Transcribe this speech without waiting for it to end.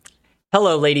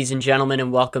Hello, ladies and gentlemen,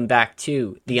 and welcome back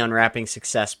to the Unwrapping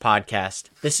Success podcast.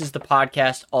 This is the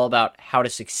podcast all about how to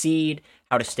succeed,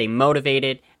 how to stay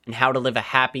motivated, and how to live a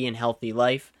happy and healthy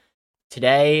life.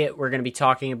 Today, we're going to be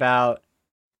talking about,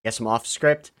 I guess I'm off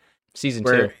script. Season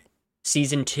 2.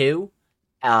 Season 2.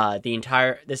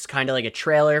 This is kind of like a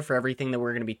trailer for everything that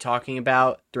we're going to be talking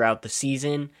about throughout the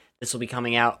season. This will be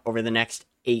coming out over the next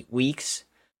 8 weeks.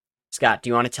 Scott, do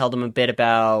you want to tell them a bit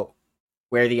about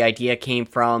where the idea came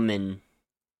from and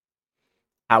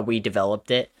how we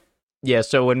developed it? Yeah,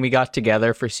 so when we got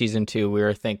together for season 2, we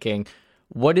were thinking,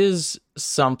 what is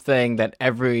something that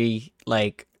every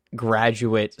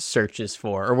graduate searches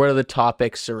for, or what are the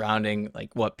topics surrounding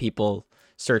what people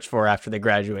search for after they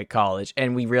graduate college?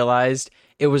 And we realized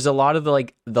it was a lot of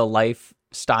the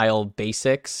lifestyle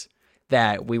basics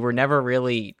that we were never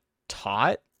really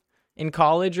taught in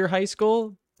college or high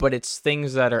school, but it's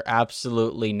things that are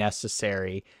absolutely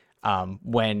necessary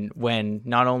when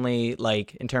not only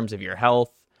in terms of your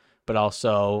health, but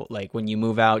also when you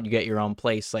move out, you get your own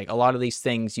place. A lot of these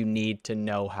things you need to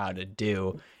know how to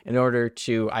do in order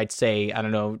to, I'd say, I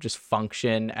don't know, just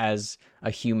function as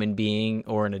a human being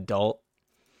or an adult.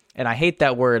 And I hate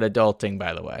that word adulting,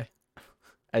 by the way,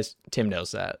 as Tim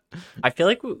knows that. I feel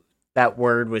like that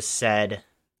word was said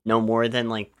no more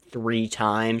than 3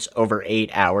 times over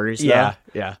 8 hours. Though.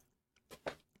 Yeah.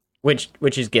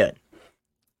 Which is good.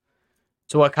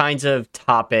 So what kinds of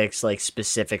topics,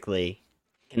 specifically,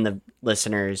 can the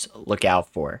listeners look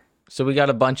out for? So we got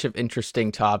a bunch of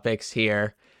interesting topics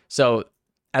here. So,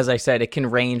 as I said, it can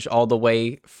range all the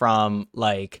way from,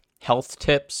 health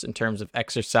tips in terms of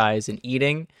exercise and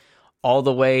eating, all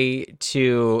the way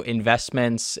to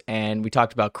investments, and we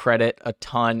talked about credit a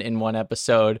ton in one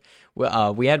episode.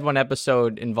 We had one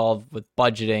episode involved with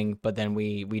budgeting, but then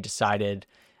we decided,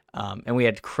 and we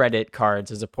had credit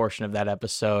cards as a portion of that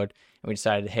episode, and we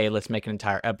decided, hey, let's make an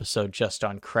entire episode just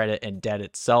on credit and debt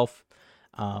itself.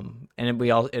 And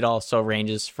it also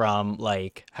ranges from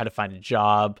how to find a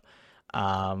job,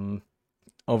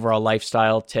 overall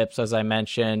lifestyle tips, as I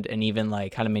mentioned, and even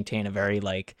how to maintain a very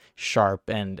sharp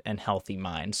and healthy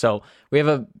mind. So we have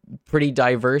a pretty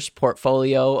diverse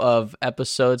portfolio of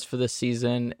episodes for this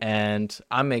season, and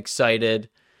I'm excited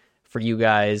for you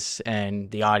guys and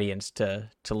the audience to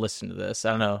listen to this. I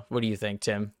don't know. What do you think,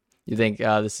 Tim? You think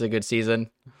this is a good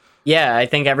season? Yeah, I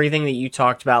think everything that you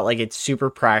talked about, it's super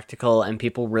practical and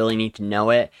people really need to know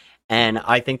it. And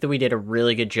I think that we did a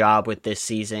really good job with this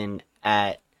season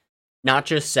at not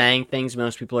just saying things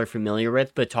most people are familiar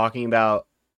with, but talking about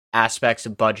aspects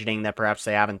of budgeting that perhaps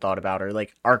they haven't thought about, or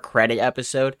our credit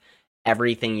episode,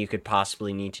 everything you could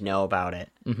possibly need to know about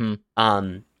it.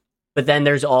 Mm-hmm. But then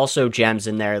there's also gems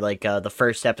in there, the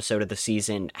first episode of the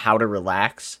season, How to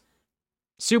Relax.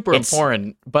 Super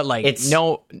important, but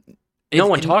no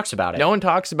one talks about it. No one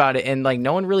talks about it, and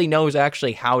no one really knows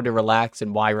actually how to relax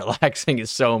and why relaxing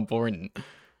is so important.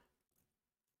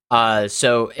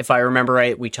 So if I remember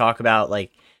right, we talk about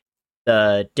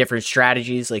the different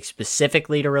strategies,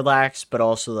 specifically to relax, but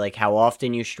also how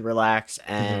often you should relax.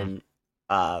 And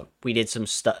we did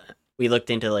we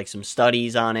looked into some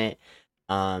studies on it,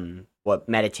 what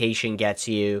meditation gets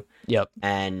you. Yep.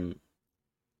 And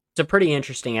it's a pretty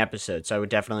interesting episode, so I would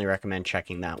definitely recommend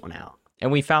checking that one out.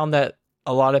 And we found that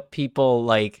a lot of people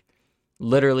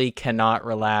literally cannot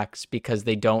relax because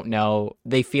they don't know,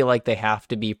 they feel like they have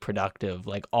to be productive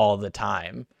all the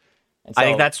time. And so, I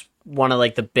think that's one of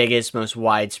the biggest, most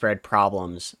widespread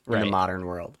problems in the modern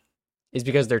world. Is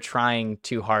because they're trying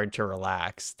too hard to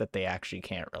relax that they actually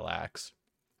can't relax.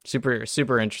 Super,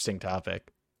 super interesting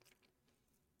topic.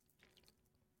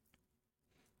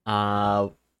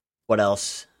 What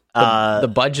else? The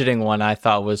budgeting one I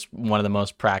thought was one of the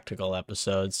most practical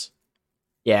episodes.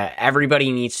 Yeah,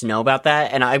 everybody needs to know about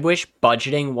that, and I wish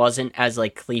budgeting wasn't as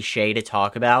cliche to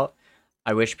talk about.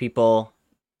 I wish people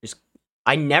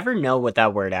I never know what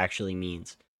that word actually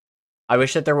means. I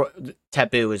wish that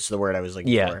taboo is the word I was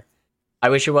looking for. I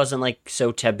wish it wasn't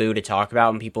so taboo to talk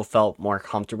about, and people felt more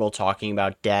comfortable talking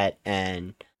about debt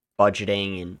and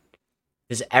budgeting, and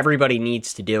because everybody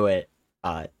needs to do it,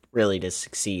 really, to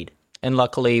succeed. And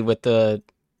luckily, with the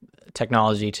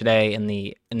technology today and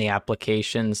the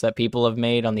applications that people have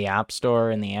made on the App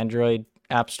Store and the Android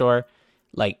App Store,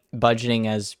 budgeting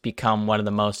has become one of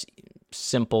the most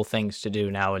simple things to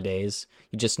do nowadays.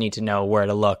 You just need to know where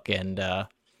to look and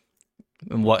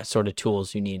what sort of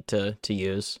tools you need to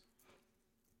use.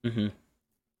 Mm-hmm.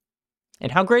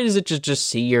 And how great is it to just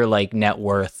see your net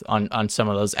worth on some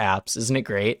of those apps? Isn't it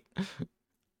great?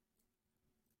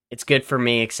 It's good for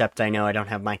me, except I know I don't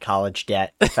have my college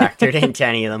debt factored into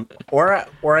any of them, or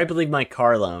I believe my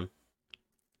car loan.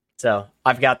 So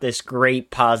I've got this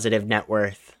great positive net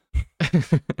worth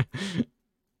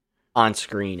on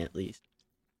screen, at least.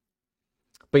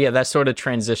 But yeah, that sort of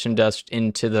transitioned us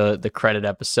into the credit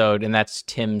episode, and that's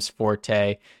Tim's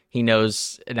forte. He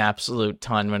knows an absolute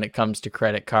ton when it comes to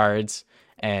credit cards,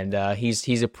 and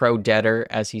he's a pro debtor,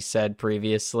 as he said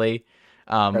previously.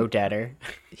 Pro debtor.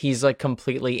 He's like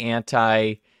completely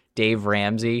anti Dave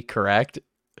Ramsey, correct?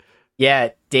 Yeah,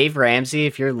 Dave Ramsey,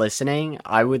 if you're listening,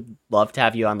 I would love to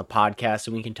have you on the podcast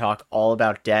and we can talk all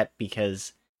about debt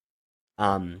because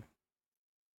I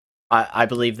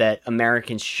believe that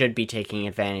Americans should be taking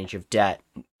advantage of debt.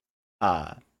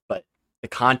 But the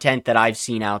content that I've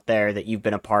seen out there that you've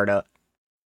been a part of,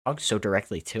 I'll go so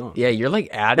directly to him. Yeah, you're like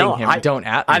adding him. Don't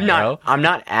add me, I'm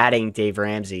not adding Dave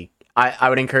Ramsey. I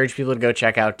would encourage people to go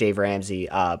check out Dave Ramsey,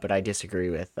 but I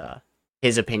disagree with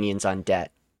his opinions on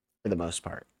debt for the most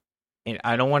part. And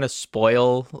I don't want to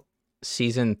spoil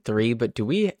season 3, but do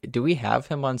we have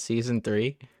him on season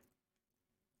 3?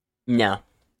 No.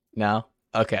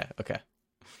 Okay.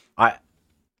 I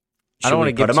don't want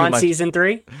to put him on season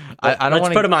 3. Let's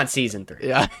put him on season 3.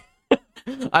 Yeah.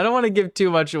 I don't want to give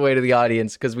too much away to the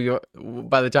audience because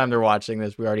by the time they're watching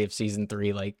this, we already have season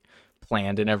 3 like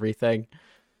planned and everything.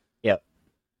 Yep.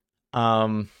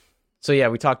 So yeah,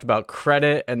 we talked about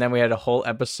credit, and then we had a whole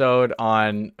episode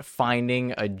on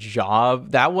finding a job.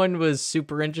 That one was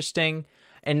super interesting,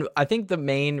 and I think the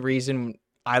main reason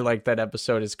I like that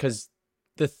episode is because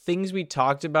the things we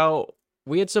talked about,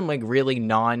 we had some like really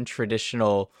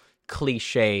non-traditional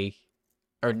cliche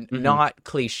or not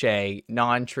cliche,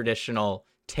 non-traditional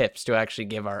tips to actually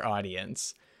give our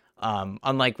audience,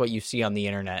 unlike what you see on the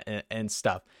internet and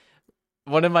stuff.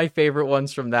 One of my favorite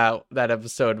ones from that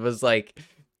episode was like,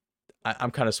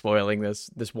 I'm kind of spoiling this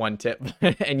one tip,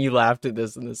 and you laughed at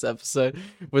this in this episode,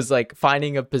 was like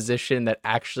finding a position that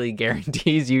actually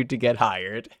guarantees you to get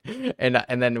hired. And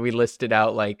then we listed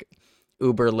out like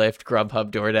Uber, Lyft,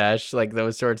 Grubhub, DoorDash, like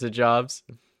those sorts of jobs.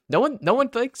 No one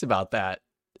thinks about that.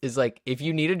 Is like, if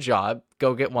you need a job,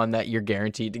 go get one that you're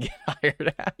guaranteed to get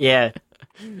hired at. Yeah.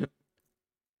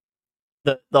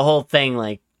 The whole thing,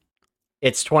 like,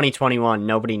 it's 2021.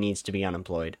 Nobody needs to be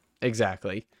unemployed.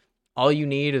 Exactly. All you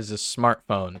need is a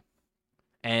smartphone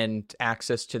and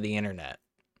access to the internet.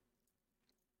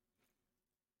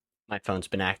 My phone's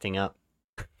been acting up.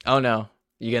 Oh no.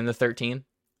 You getting the 13?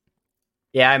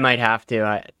 Yeah, I might have to.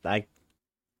 I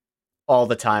all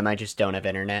the time, I just don't have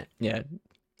internet. Yeah.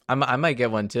 I might get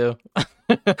one too.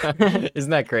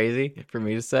 Isn't that crazy for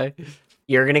me to say?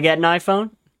 You're going to get an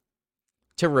iPhone?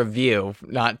 To review,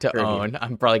 not to own.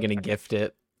 I'm probably going to gift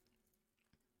it.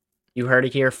 You heard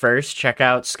it here first. Check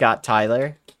out Scott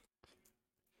Tyler.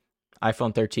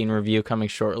 iPhone 13 review coming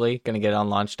shortly. Going to get it on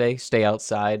launch day. Stay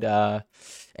outside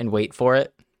and wait for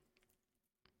it.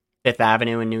 5th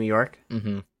Avenue in New York.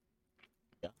 Mm-hmm.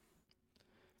 Yeah.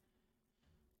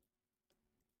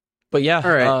 But yeah,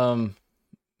 all right.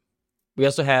 We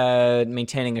also had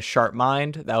Maintaining a Sharp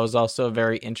Mind. That was also a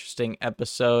very interesting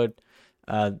episode.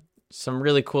 Some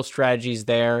really cool strategies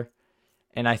there.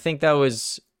 And I think it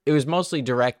was mostly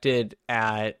directed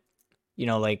at,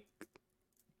 like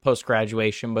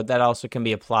post-graduation, but that also can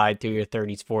be applied through your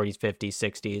 30s, 40s, 50s,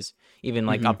 60s, even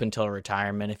like up until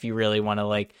retirement if you really want to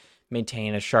like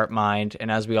maintain a sharp mind. And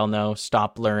as we all know,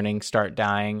 stop learning, start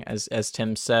dying, as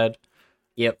Tim said.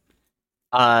 Yep.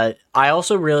 I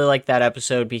also really like that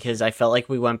episode because I felt like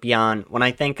we went beyond. When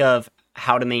I think of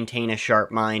how to maintain a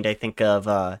sharp mind, I think of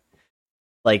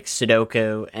like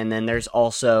Sudoku, and then there's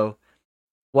also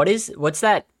what's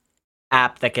that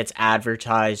app that gets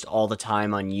advertised all the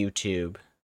time on YouTube?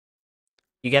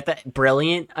 You get that?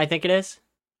 Brilliant, I think it is.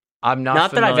 I'm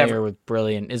not familiar with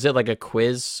Brilliant. Is it like a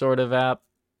quiz sort of app?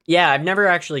 Yeah, I've never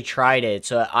actually tried it,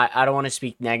 so I don't want to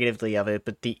speak negatively of it,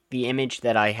 but the image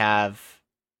that I have,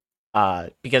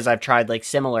 because I've tried like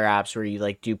similar apps where you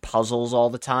like do puzzles all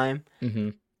the time.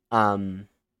 Mm-hmm.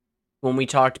 When we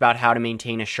talked about how to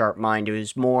maintain a sharp mind, it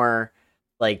was more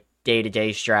like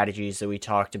day-to-day strategies that we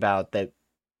talked about that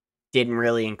didn't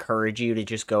really encourage you to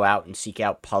just go out and seek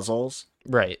out puzzles.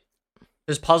 Right.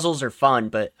 Because puzzles are fun,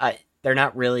 but they're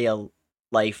not really a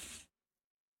life.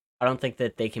 I don't think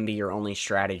that they can be your only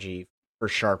strategy for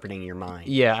sharpening your mind.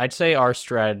 Yeah, I'd say our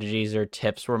strategies or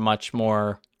tips were much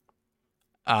more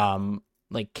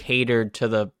like catered to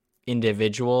the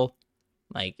individual.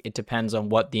 Like, it depends on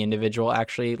what the individual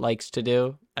actually likes to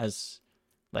do, as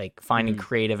like finding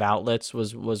creative outlets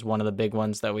was one of the big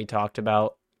ones that we talked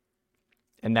about.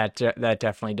 And that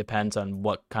definitely depends on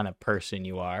what kind of person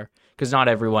you are, because not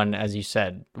everyone, as you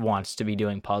said, wants to be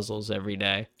doing puzzles every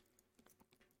day.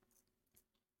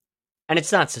 And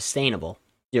it's not sustainable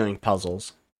doing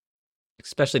puzzles.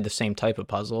 especially the same type of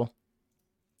puzzle. Can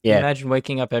you Yeah. imagine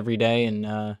waking up every day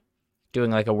and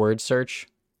doing like a word search?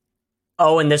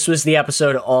 Oh, and this was the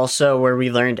episode also where we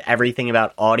learned everything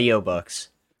about audiobooks.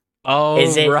 Oh,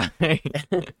 Is it- right.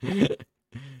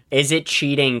 Is it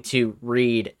cheating to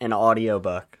read an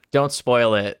audiobook? Don't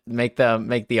spoil it. Make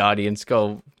the audience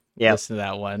go Yep. listen to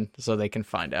that one so they can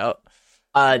find out.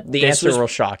 The This answer will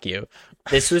shock you.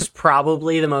 this was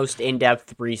probably the most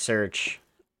in-depth research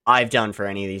I've done for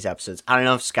any of these episodes. I don't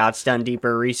know if Scott's done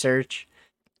deeper research.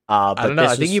 But I don't know.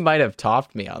 this I think was- you might have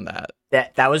topped me on that.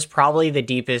 that was probably the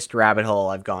deepest rabbit hole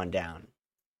I've gone down.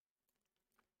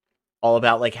 All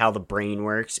about like how the brain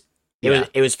works.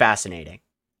 It was fascinating.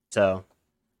 So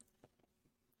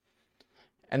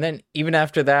And then even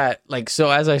after that, like, so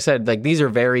as I said, like these are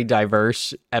very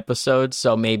diverse episodes.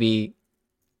 So maybe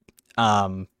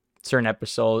certain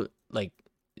episode, like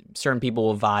certain people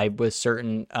will vibe with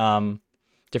certain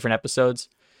different episodes.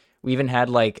 We even had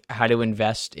like how to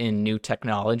invest in new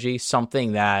technology,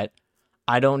 something that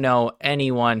I don't know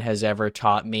anyone has ever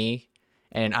taught me.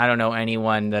 And I don't know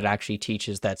anyone that actually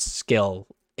teaches that skill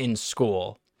in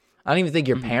school. I don't even think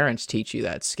your parents teach you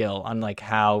that skill on like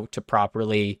how to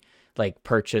properly like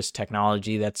purchase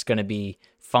technology that's going to be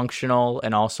functional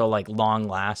and also like long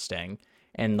lasting,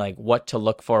 and like what to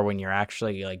look for when you're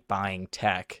actually like buying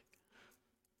tech.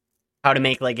 how to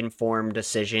make like informed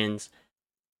decisions.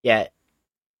 Yeah.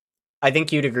 I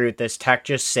think you'd agree with this. Tech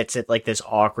just sits at like this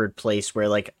awkward place where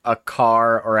like a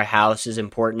car or a house is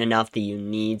important enough that you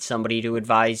need somebody to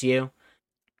advise you.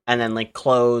 And then like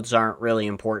clothes aren't really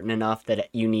important enough that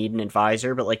you need an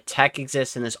advisor, but like tech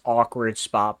exists in this awkward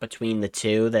spot between the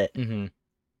two that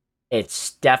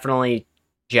it's definitely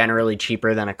generally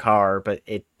cheaper than a car, but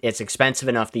it's expensive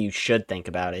enough that you should think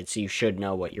about it, so you should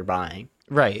know what you're buying.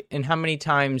 Right. And how many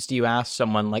times do you ask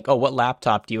someone like, "Oh, what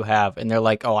laptop do you have?" And they're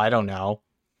like, "Oh, I don't know."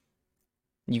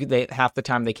 Half the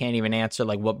time they can't even answer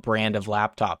like what brand of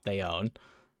laptop they own.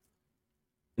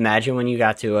 Imagine when you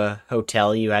got to a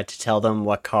hotel, you had to tell them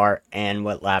what car and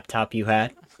what laptop you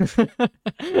had.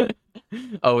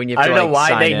 Oh, and you have I to, don't know like, why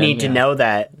sign they in, need to yeah. know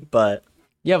that, but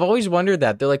Yeah, I've always wondered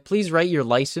that. They're like, "Please write your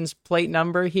license plate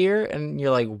number here." And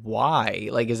you're like, "Why?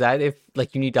 Like, is that if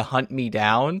like you need to hunt me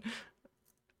down?"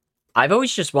 I've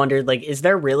always just wondered, like, is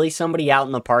there really somebody out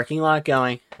in the parking lot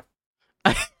going,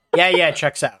 yeah,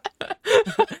 checks out.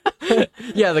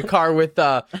 Yeah, the car with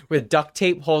duct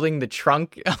tape holding the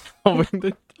trunk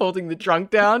holding the trunk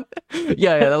down.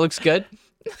 Yeah, that looks good.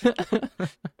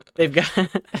 They've got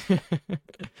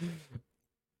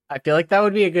I feel like that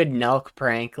would be a good Nelk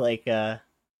prank, like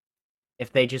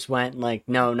if they just went like,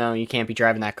 no, you can't be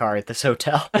driving that car at this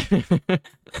hotel.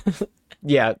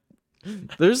 Yeah.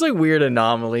 There's like weird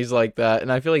anomalies like that,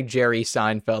 and I feel like Jerry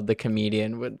Seinfeld, the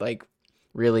comedian, would like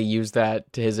really use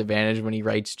that to his advantage when he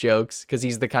writes jokes, because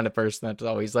he's the kind of person that's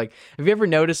always like, "Have you ever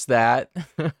noticed that?"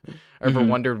 Or ever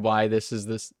wondered why this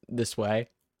is this way?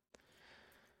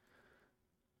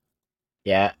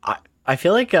 Yeah, I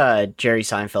feel like Jerry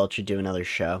Seinfeld should do another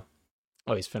show.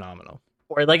 Oh, he's phenomenal.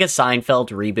 Or like a Seinfeld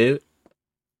reboot.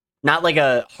 Not like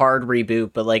a hard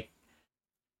reboot, but like,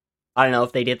 I don't know,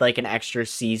 if they did like an extra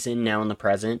season now in the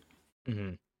present.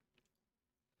 I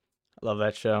love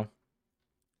that show.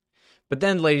 But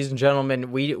then, ladies and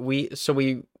gentlemen, we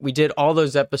did all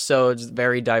those episodes,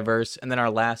 very diverse, and then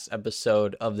our last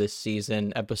episode of this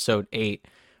season, episode 8,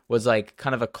 was like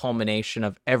kind of a culmination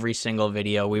of every single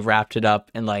video. We wrapped it up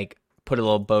and like put a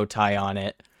little bow tie on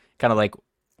it, kind of like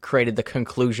created the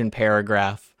conclusion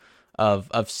paragraph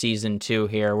of season 2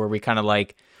 here, where we kind of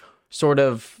like sort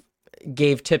of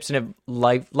gave tips and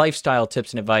lifestyle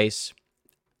tips and advice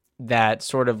that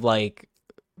sort of like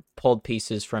pulled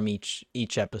pieces from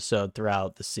each episode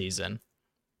throughout the season.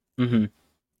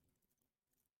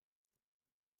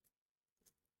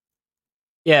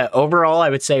 Yeah, overall I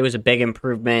would say it was a big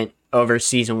improvement over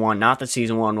season 1. Not that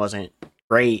season 1 wasn't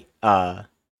great, but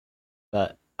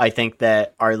I think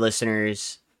that our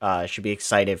listeners should be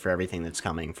excited for everything that's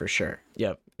coming for sure.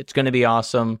 Yep, it's going to be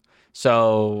awesome.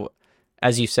 So,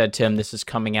 as you said, Tim, this is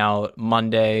coming out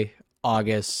Monday,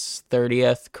 August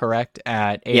 30th, correct?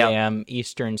 At 8 a.m.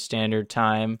 Eastern Standard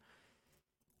Time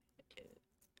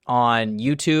on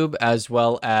YouTube, as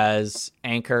well as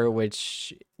Anchor,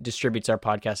 which distributes our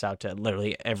podcast out to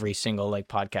literally every single like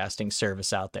podcasting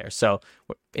service out there. So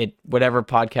whatever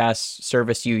podcast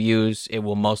service you use, it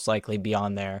will most likely be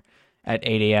on there at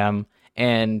 8 a.m.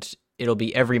 And it'll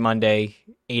be every Monday,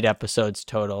 8 episodes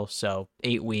total. So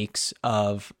 8 weeks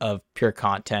of pure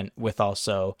content with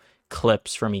also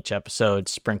clips from each episode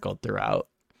sprinkled throughout.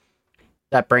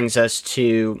 That brings us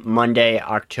to Monday,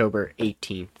 October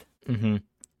 18th.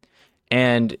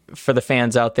 And for the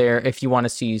fans out there, if you want to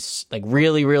see like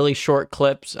really, really short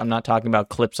clips, I'm not talking about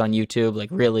clips on YouTube, like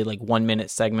really like 1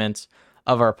 minute segments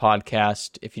of our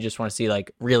podcast. If you just want to see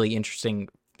like really interesting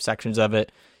sections of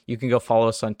it, you can go follow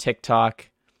us on TikTok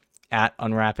at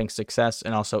Unwrapping Success,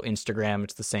 and also Instagram.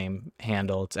 It's the same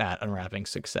handle. It's at Unwrapping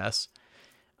Success.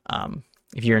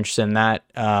 If you're interested in that,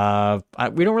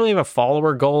 we don't really have a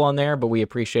follower goal on there, but we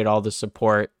appreciate all the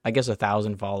support. I guess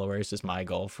 1,000 followers is my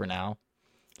goal for now.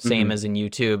 Same as in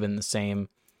YouTube and the same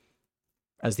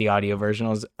as the audio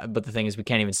version. But the thing is, we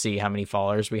can't even see how many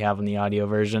followers we have in the audio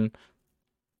version.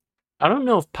 I don't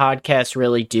know if podcasts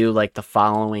really do like the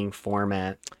following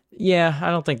format. Yeah,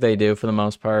 I don't think they do for the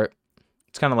most part.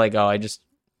 It's kind of like, I just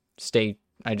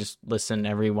listen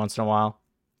every once in a while.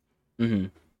 Mm-hmm.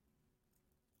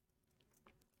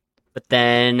 But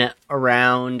then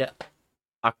around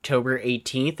October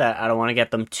 18th, I don't want to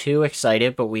get them too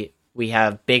excited, but we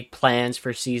have big plans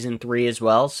for season 3 as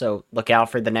well. So look out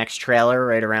for the next trailer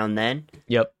right around then.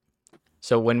 Yep.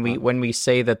 So when we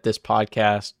say that this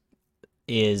podcast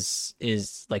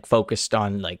is like focused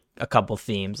on like a couple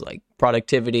themes like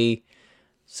productivity,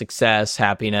 success,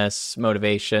 happiness,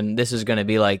 motivation, this is going to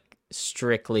be like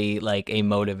strictly like a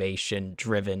motivation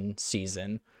driven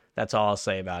season. That's all I'll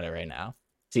say about it right now.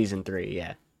 Season 3,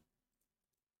 yeah.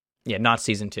 Yeah, not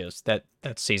season 2.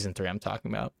 That's season 3 I'm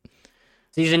talking about.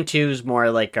 Season 2 is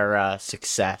more like our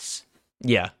success.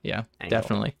 Yeah, angle.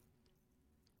 Definitely.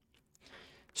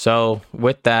 So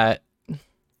with that,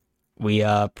 we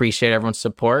appreciate everyone's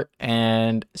support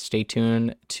and stay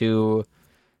tuned to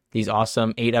these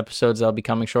awesome 8 episodes that'll be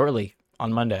coming shortly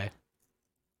on Monday.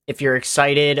 If you're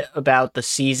excited about the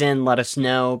season, let us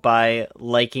know by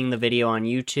liking the video on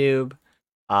YouTube.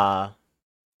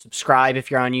 Subscribe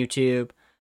if you're on YouTube.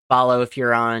 Follow if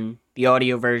you're on the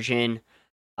audio version.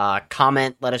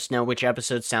 Comment, let us know which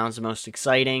episode sounds the most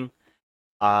exciting.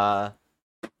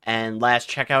 And last,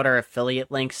 check out our affiliate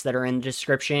links that are in the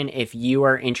description. If you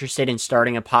are interested in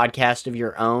starting a podcast of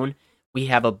your own, we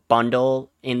have a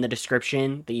bundle in the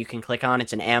description that you can click on.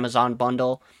 It's an Amazon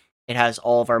bundle. It has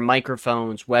all of our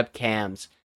microphones, webcams,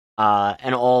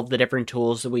 and all of the different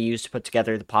tools that we use to put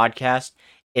together the podcast.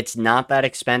 It's not that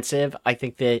expensive. I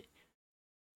think that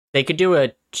they could do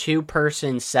a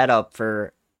 2-person setup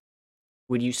for,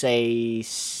 would you say,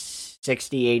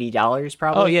 $60-$80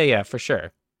 probably? Oh, yeah, for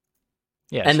sure.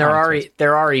 Yeah, and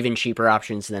there are even cheaper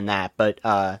options than that, but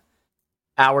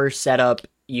our setup,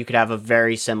 you could have a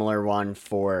very similar one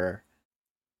for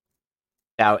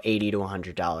about $80 to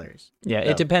 $100. Yeah, so.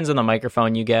 It depends on the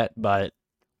microphone you get, but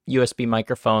USB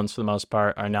microphones, for the most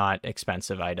part, are not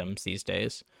expensive items these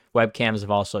days. Webcams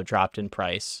have also dropped in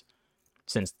price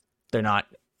since they're not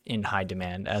in high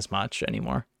demand as much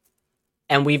anymore.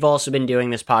 And we've also been doing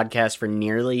this podcast for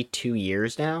nearly 2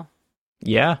 years now.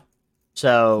 Yeah.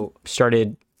 So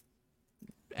started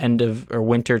end of or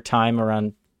winter time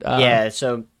around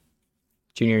so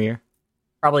junior year.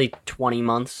 Probably 20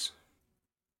 months,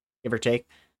 give or take.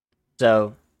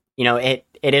 So, it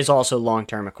is also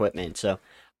long-term equipment. So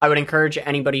I would encourage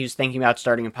anybody who's thinking about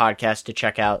starting a podcast to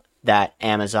check out that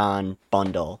Amazon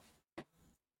bundle.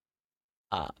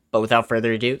 But without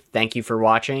further ado, thank you for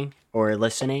watching or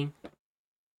listening.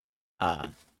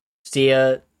 See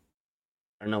ya. I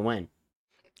don't know when.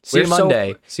 See you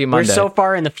Monday. We're so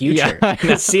far in the future.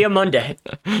 Yeah, See you Monday.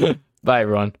 Bye,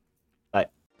 everyone.